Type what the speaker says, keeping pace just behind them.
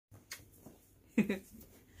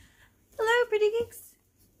Hello, pretty geeks,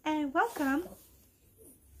 and welcome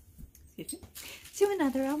to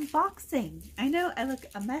another unboxing. I know I look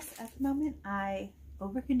a mess at the moment. I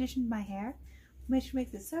over-conditioned my hair, which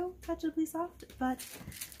makes it so touchably soft, but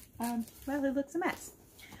well, it looks a mess.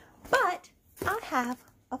 But I have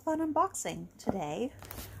a fun unboxing today.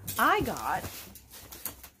 I got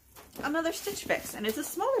another StitchFix, and it's a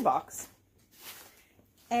smaller box,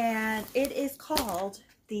 and it is called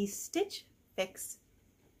the StitchFix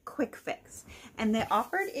Quick Fix, and they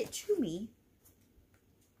offered it to me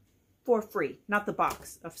for free. Not the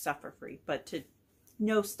box of stuff for free, but to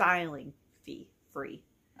no styling fee free.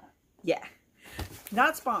 Yeah,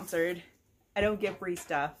 not sponsored. I don't get free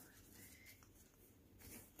stuff,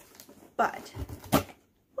 but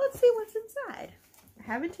let's see what's inside. I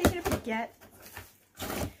haven't taken a peek yet.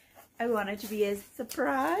 I want it to be a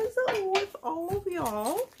surprise with all of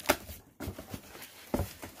y'all.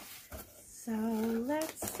 So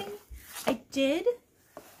let's see. I did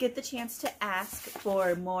get the chance to ask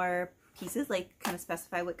for more pieces, like kind of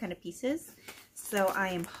specify what kind of pieces. So I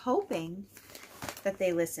am hoping that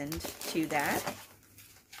they listened to that.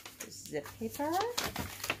 Zip paper.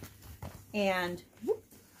 And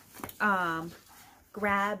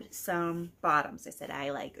grabbed some bottoms. I said I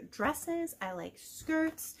like dresses, I like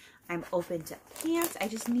skirts, I'm open to pants. I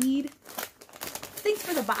just need things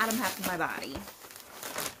for the bottom half of my body.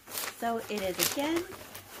 So it is again,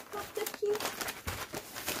 look so cute.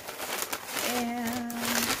 And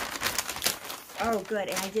oh good,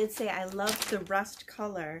 and I did say I love the rust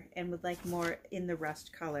color and would like more in the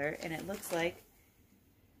rust color, and it looks like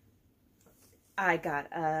I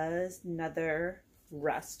got us another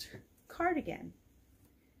rust cardigan.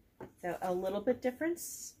 So a little bit different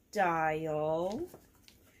style,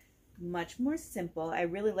 much more simple. I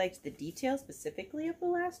really liked the detail specifically of the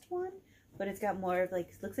last one, but it's got more of like,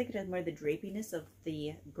 looks like it has more of the drapiness of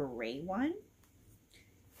the gray one,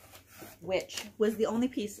 which was the only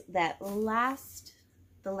piece that the last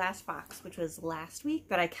box, which was last week,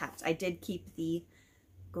 that I kept. I did keep the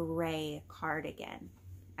gray cardigan.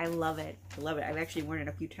 I love it. I love it. I've actually worn it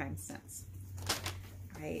a few times since.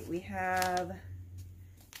 All right, we have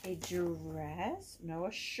a dress, no,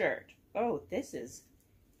 a shirt. Oh, this is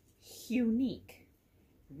unique.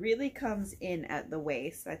 Really comes in at the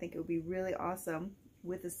waist. I think it would be really awesome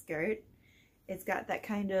with a skirt. It's got that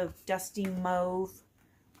kind of dusty mauve,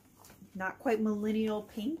 not quite millennial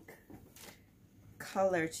pink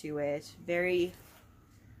color to it. Very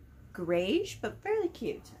grayish, but fairly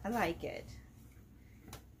cute. I like it.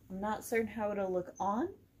 I'm not certain how it'll look on,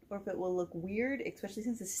 or if it will look weird, especially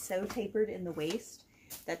since it's so tapered in the waist.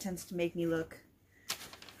 That tends to make me look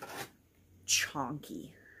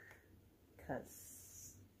chonky,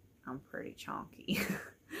 because I'm pretty chonky.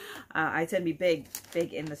 I tend to be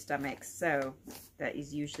big in the stomach, so that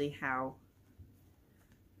is usually how.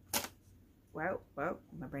 Whoa,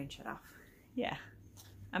 my brain shut off. Yeah,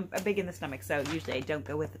 I'm big in the stomach, so usually I don't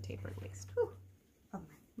go with the tapered waist. Whew. Oh,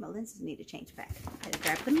 my lenses need to change back. I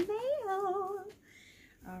grabbed the nail.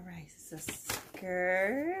 All right, so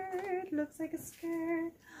skirt. Looks like a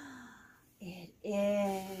skirt. It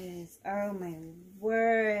is. Oh my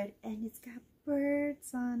word. And it's got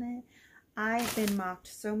birds on it. I've been mocked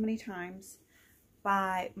so many times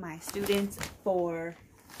by my students for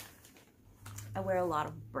I wear a lot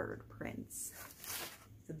of bird prints.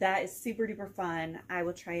 So that is super duper fun. I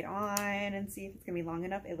will try it on and see if it's gonna be long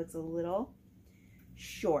enough. It looks a little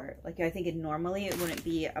short. Like I think normally it wouldn't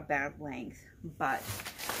be a bad length, but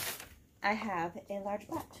I have a large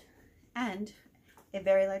butt and a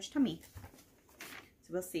very large tummy.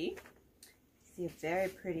 So we'll see. See a very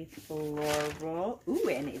pretty floral. Ooh,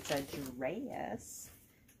 and it's a dress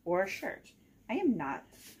or a shirt. I am not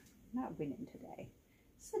winning today.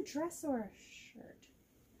 Is it a dress or a shirt?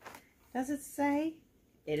 Does it say?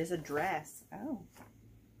 It is a dress. Oh,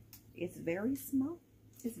 it's very small.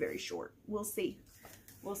 It's very short. We'll see.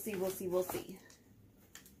 We'll see.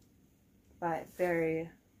 But very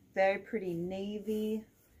pretty navy.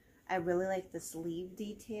 I really like the sleeve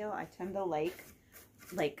detail. I tend to like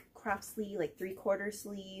crop sleeve, like 3/4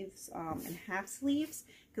 sleeves and half sleeves,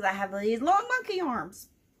 because I have these long monkey arms.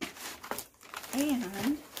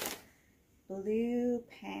 And blue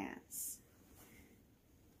pants.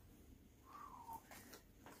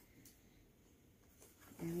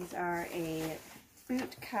 And these are a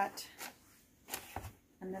boot cut,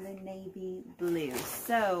 another navy blue.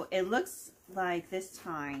 So it looks like this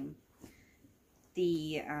time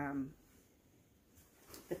the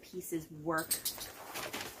pieces work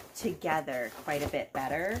together quite a bit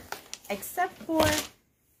better, except for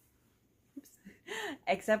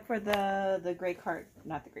the gray card,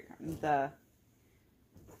 not the gray card,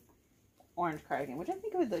 orange cardigan, which I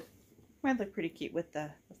think might look pretty cute with the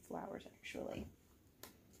flowers actually.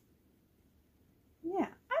 Yeah,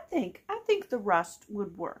 I think the rust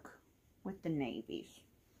would work with the navies.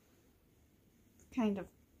 Kind of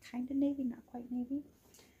navy, not quite navy.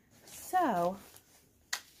 So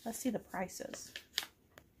let's see the prices.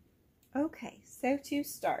 Okay, so to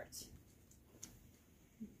start,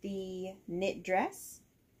 the knit dress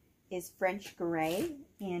is French gray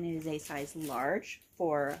and it is a size large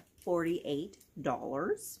for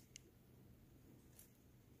 $48.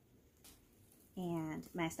 And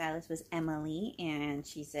my stylist was Emily, and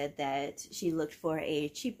she said that she looked for a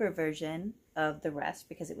cheaper version of the rest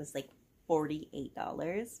because it was like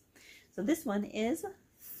 $48. So this one is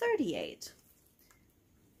 $38.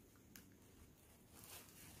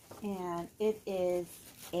 And it is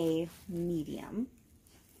a medium.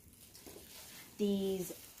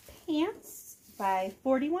 These pants by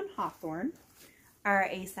 41 Hawthorne are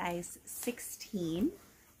a size 16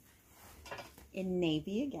 in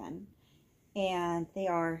navy again. And they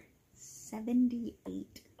are $78.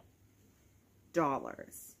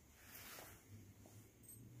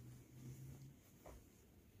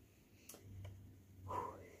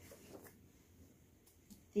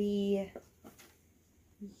 The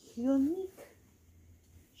unique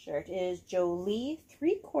shirt is Jolie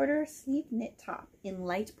 3/4 sleeve knit top in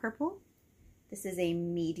light purple. This is a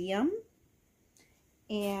medium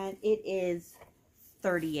and it is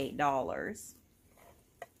 $38.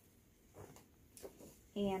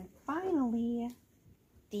 And finally,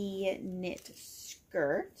 the knit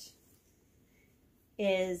skirt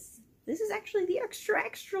is, this is actually the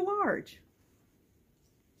extra large.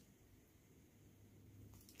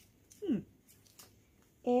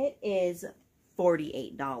 It is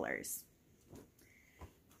 $48.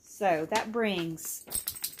 So that brings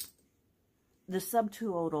the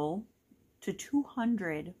subtotal to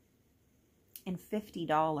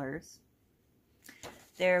 $250.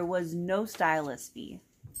 There was no stylist fee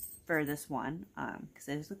for this one because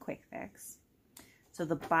it was a quick fix. So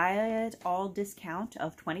the buy it all discount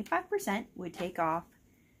of 25% would take off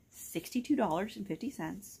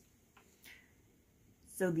 $62.50.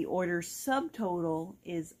 So the order subtotal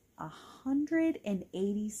is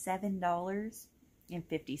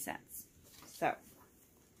 $187.50. So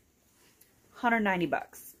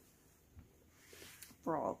 $190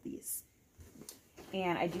 for all of these.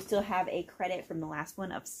 And I do still have a credit from the last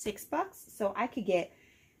one of $6. So I could get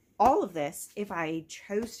all of this, if I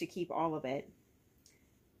chose to keep all of it,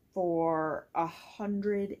 for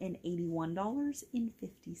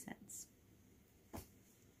 $181.50.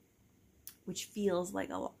 Which feels like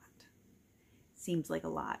a lot. Seems like a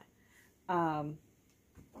lot.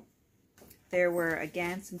 There were,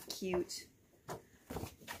 again, some cute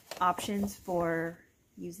options for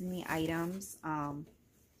using the items.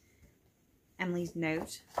 Emily's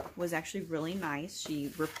note was actually really nice.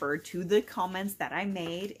 She referred to the comments that I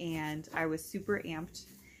made, and I was super amped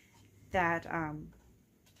that,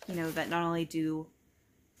 you know, that not only do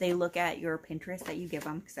they look at your Pinterest that you give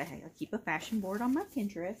them, because I keep a fashion board on my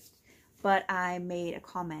Pinterest, but I made a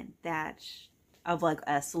comment that, of like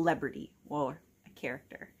a celebrity or a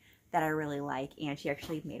character that I really like, and she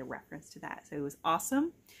actually made a reference to that. So it was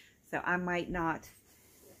awesome. So I might not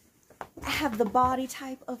have the body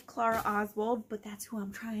type of Clara Oswald, but that's who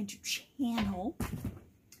I'm trying to channel.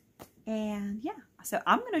 And yeah, so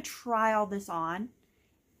I'm going to try all this on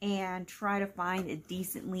and try to find a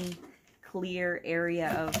decently clear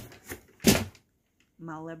area of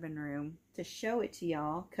my living room to show it to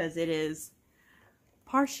y'all, because it is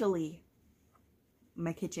partially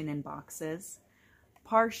my kitchen in boxes,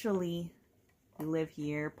 partially I live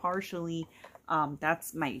here, partially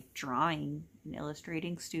that's my drawing and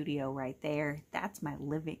illustrating studio right there. That's my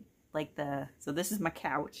living, like so this is my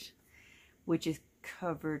couch, which is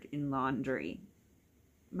covered in laundry,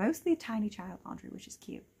 mostly tiny child laundry, which is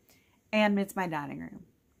cute. And it's my dining room.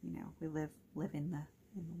 You know, we live in the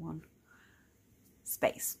one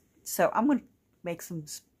space. So I'm gonna make some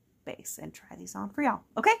space and try these on for y'all.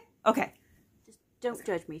 Okay? Okay. Just don't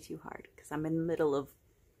judge me too hard, because I'm in the middle of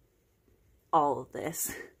all of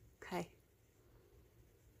this. Okay.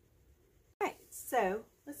 Alright, so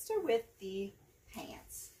let's start with the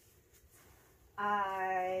pants.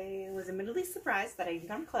 I was admittedly surprised that I even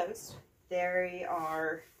got them closed. They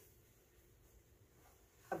are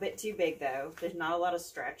a bit too big though. There's not a lot of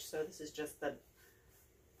stretch, so this is just the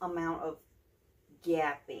amount of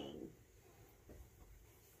gapping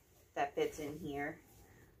that fits in here.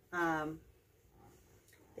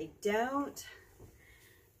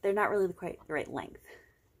 They're not really quite the right length.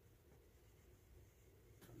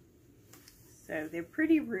 So they're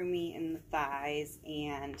pretty roomy in the thighs,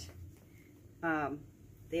 and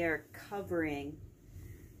They are covering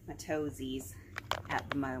my toesies at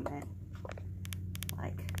the moment.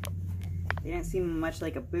 Like, they don't seem much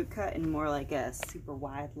like a boot cut and more like a super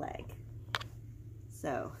wide leg.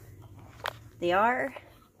 So they are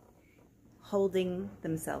holding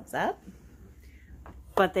themselves up,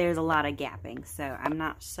 but there's a lot of gapping. So I'm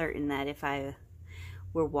not certain that if I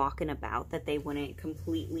were walking about that they wouldn't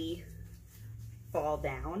completely fall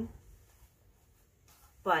down.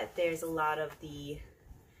 But there's a lot of the,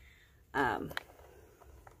 I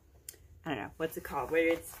don't know, what's it called? Where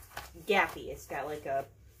it's gappy. It's got like a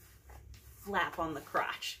flap on the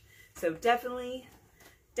crotch. So definitely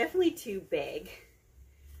too big.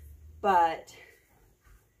 But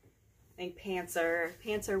I think pants are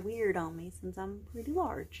weird on me since I'm pretty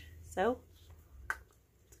large. So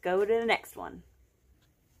let's go to the next one.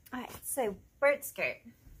 Alright, so bird skirt.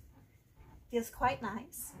 Feels quite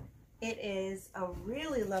nice. It is a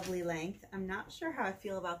really lovely length. I'm not sure how I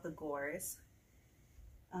feel about the gores.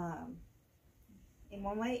 In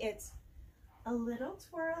one way, it's a little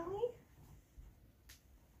twirly.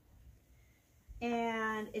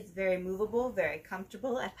 And it's very movable, very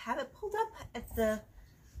comfortable. I have it pulled up at the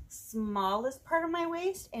smallest part of my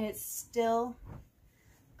waist, and it's still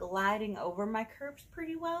gliding over my curves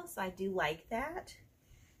pretty well, so I do like that.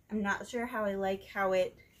 I'm not sure how I like how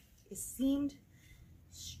it is seamed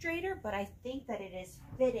straighter, but I think that it is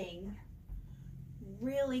fitting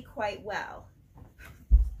really quite well.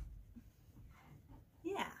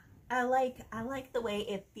 Yeah, I like the way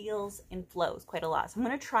it feels and flows quite a lot. So I'm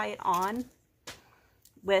going to try it on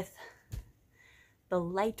with the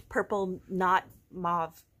light purple, not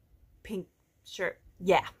mauve, pink shirt.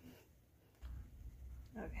 Yeah.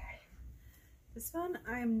 Okay. This one,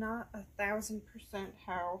 I'm not 1,000%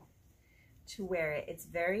 how to wear it. It's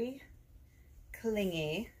very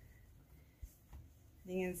clingy.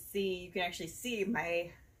 You can actually see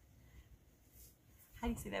my, how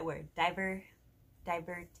do you say that word?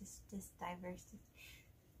 Divertis.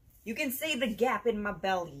 You can see the gap in my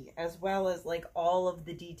belly as well as like all of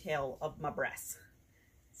the detail of my breasts.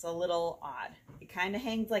 It's a little odd. It kind of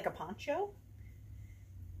hangs like a poncho.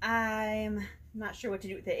 I'm not sure what to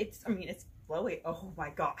do with it. It's flowy. Oh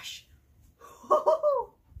my gosh.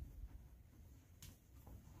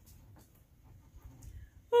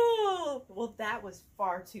 Oh, well, that was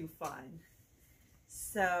far too fun.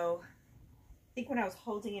 So I think when I was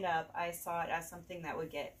holding it up, I saw it as something that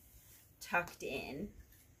would get tucked in.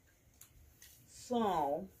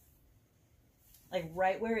 So, like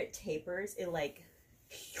right where it tapers, it like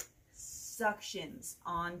suctions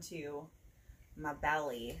onto my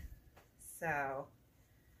belly. So,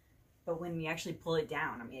 but when you actually pull it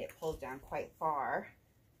down, it pulls down quite far.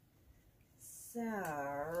 So,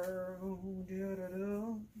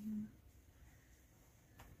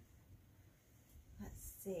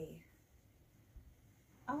 let's see.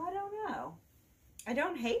 Oh, I don't know. I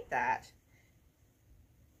don't hate that.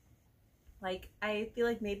 Like, I feel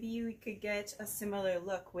like maybe you could get a similar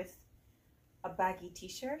look with a baggy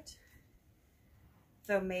t-shirt.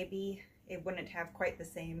 So maybe it wouldn't have quite the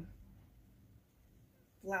same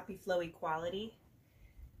floppy, flowy quality.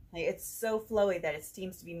 Like, it's so flowy that it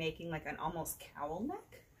seems to be making like an almost cowl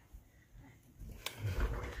neck.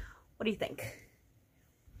 What do you think?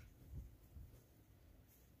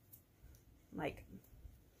 Like,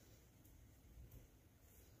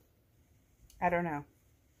 I don't know.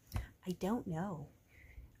 I don't know.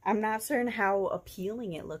 I'm not certain how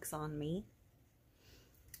appealing it looks on me.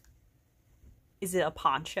 Is it a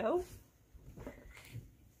poncho?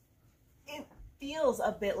 It feels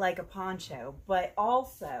a bit like a poncho, but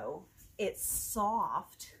also it's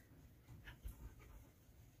soft.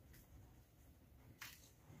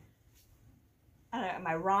 I don't know, am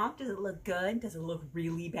I wrong? Does it look good? Does it look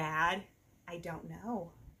really bad? I don't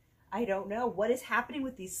know. I don't know. What is happening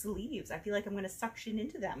with these sleeves? I feel like I'm going to suction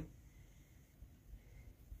into them.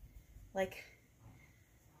 Like,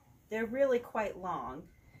 they're really quite long.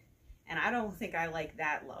 And I don't think I like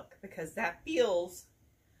that look because that feels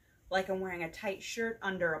like I'm wearing a tight shirt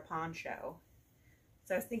under a poncho.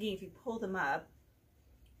 So I was thinking if you pull them up,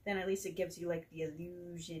 then at least it gives you like the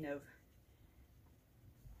illusion of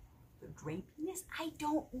the drapiness. I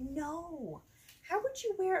don't know. How would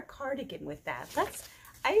you wear a cardigan with that?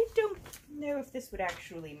 I don't know if this would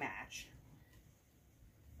actually match.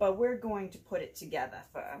 But we're going to put it together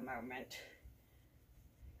for a moment.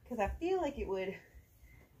 Because I feel like it would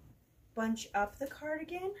bunch up the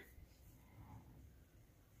cardigan.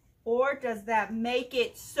 Or does that make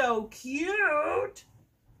it so cute?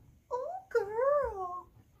 Oh, girl.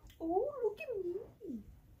 Oh, look at me.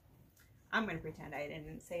 I'm going to pretend I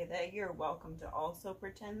didn't say that. You're welcome to also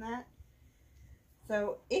pretend that.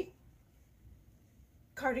 So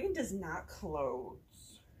cardigan does not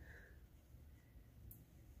close,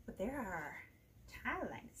 but there are tie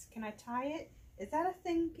lengths. Can I tie it? Is that a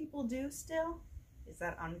thing people do still? Is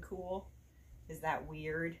that uncool? Is that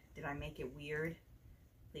weird? Did I make it weird?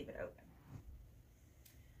 Leave it open.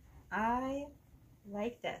 I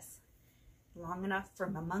like this. Long enough for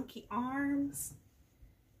my monkey arms.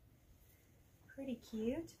 Pretty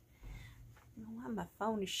cute. I don't know why my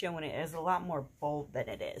phone is showing it as a lot more bold than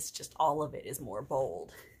it is. Just all of it is more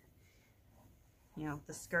bold. You know,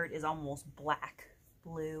 the skirt is almost black,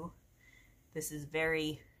 blue. This is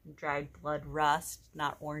very dried blood rust,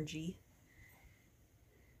 not orangey.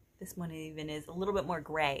 This one even is a little bit more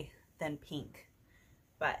gray than pink,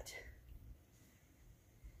 but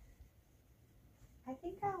I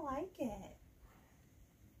think I like it.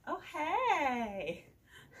 Oh, hey,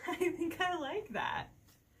 I think I like that.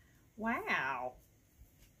 Wow.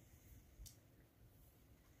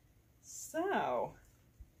 So,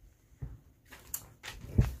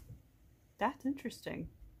 that's interesting.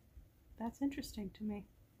 That's interesting to me.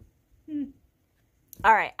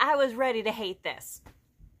 All right, I was ready to hate this.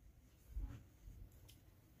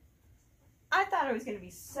 I thought it was going to be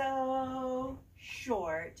so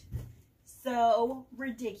short, so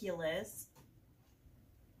ridiculous.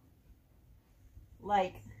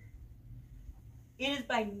 Like, it is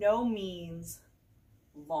by no means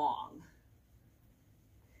long.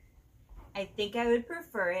 I think I would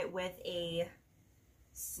prefer it with a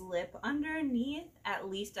slip underneath, at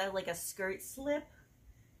least like a skirt slip,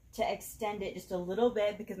 to extend it just a little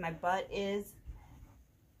bit because my butt is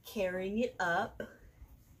carrying it up.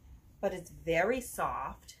 But it's very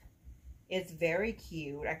soft. It's very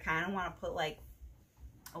cute. I kind of want to put like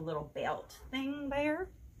a little belt thing there.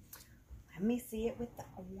 Let me see it with the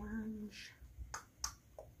orange.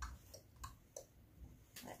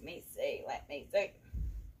 Let me see. Let me see.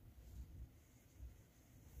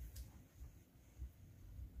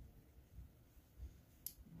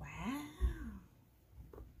 Wow.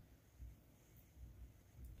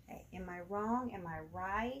 Okay, am I wrong? Am I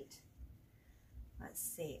right? Let's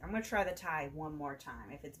see. I'm going to try the tie one more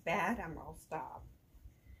time. If it's bad, I'll stop.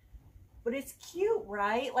 But it's cute,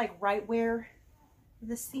 right? Like right where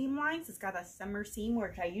the seam lines, it's got a summer seam,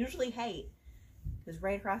 which I usually hate. It's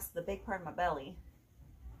right across the big part of my belly.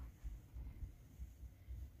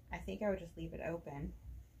 I think I would just leave it open.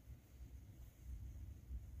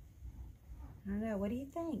 I don't know. What do you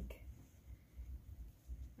think?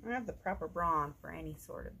 I don't have the proper bra on for any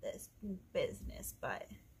sort of this business, but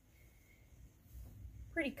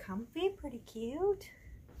pretty comfy, pretty cute.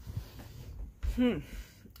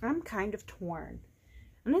 I'm kind of torn.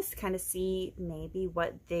 I'm just kind of see maybe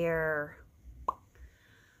what their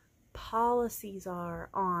policies are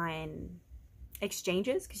on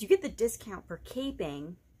exchanges, because you get the discount for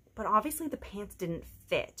caping, but obviously the pants didn't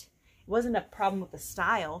fit. It wasn't a problem with the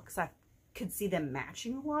style, because I could see them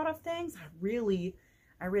matching a lot of things. I really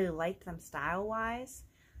liked them style-wise,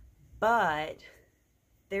 but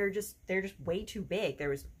they're just way too big. There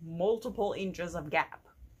was multiple inches of gap.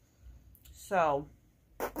 So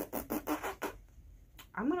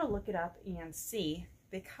I'm gonna look it up and see,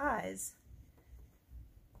 because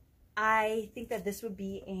I think that this would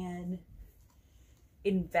be an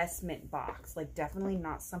investment box. Like, definitely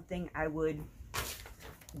not something I would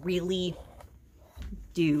really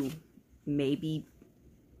do, maybe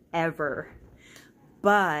ever,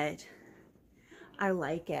 but I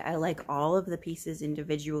like it. I like all of the pieces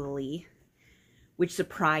individually, which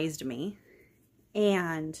surprised me.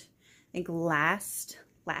 And I think last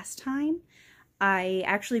time I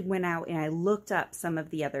actually went out and I looked up some of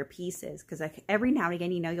the other pieces, because every now and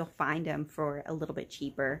again, you know, you'll find them for a little bit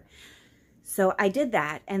cheaper. So I did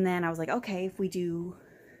that, and then I was like, okay, if we do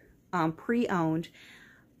pre-owned,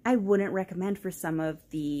 I wouldn't recommend for some of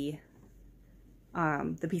the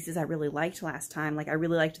pieces I really liked last time. Like, I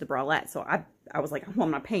really liked the bralette, so I was like, well,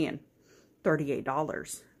 I'm not paying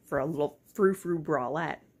 $38 for a little frou-frou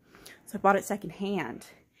bralette. So I bought it secondhand,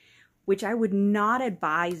 which I would not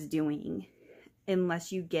advise doing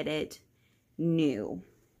unless you get it new.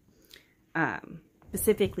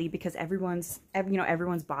 Specifically because everyone's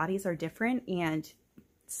bodies are different, and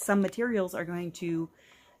some materials are going to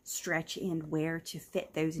stretch and wear to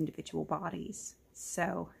fit those individual bodies.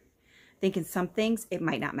 So I think in some things it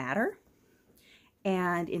might not matter,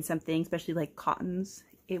 and in some things, especially like cottons,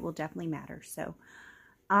 it will definitely matter. So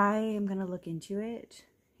I am going to look into it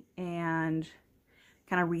and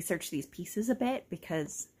kind of research these pieces a bit,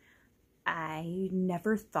 because I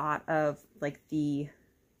never thought of like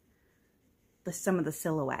some of the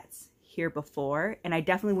silhouettes here before, and I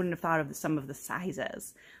definitely wouldn't have thought of some of the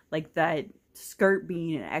sizes, like that skirt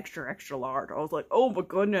being an extra, extra large. I was like, oh my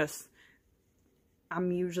goodness.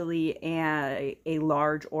 I'm usually a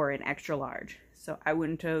large or an extra large, so I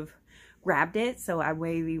wouldn't have grabbed it, so I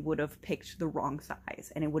maybe would have picked the wrong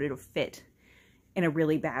size, and it would have fit in a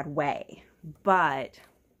really bad way. But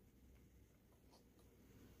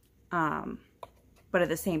at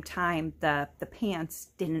the same time, the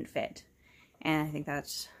pants didn't fit, and I think that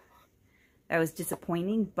was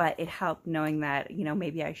disappointing, but it helped knowing that, you know,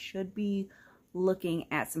 maybe I should be looking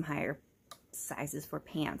at some higher sizes for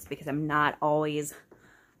pants, because I'm not always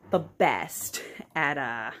the best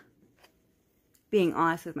at being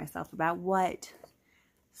honest with myself about what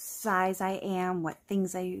size I am, what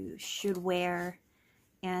things I should wear,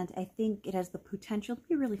 and I think it has the potential to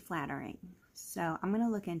be really flattering. So I'm going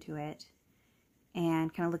to look into it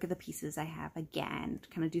and kind of look at the pieces I have again,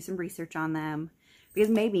 kind of do some research on them, because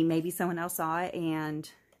maybe someone else saw it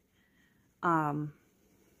and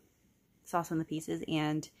saw some of the pieces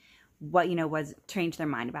and was changed their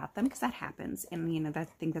mind about them, because that happens. And, you know, I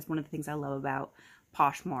think that's one of the things I love about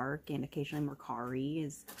Poshmark and occasionally Mercari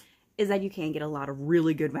is that you can get a lot of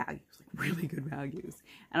really good values, like really good values.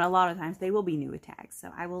 And a lot of times they will be new with tags.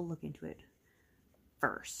 So I will look into it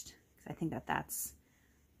first, because I think that that's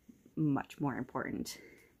much more important.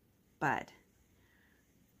 But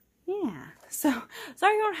yeah, so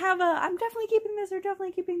sorry I don't have I'm definitely keeping this or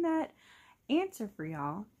definitely keeping that answer for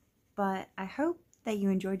y'all. But I hope that you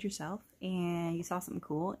enjoyed yourself and you saw something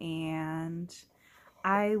cool, and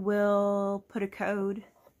I will put a code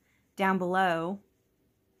down below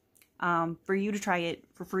for you to try it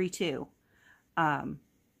for free too. I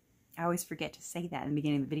always forget to say that in the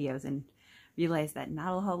beginning of the videos and realize that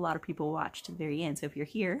not a whole lot of people watch to the very end. So if you're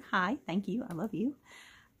here, hi, thank you, I love you.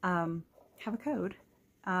 Have a code.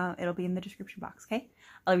 It'll be in the description box, okay?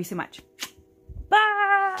 I love you so much.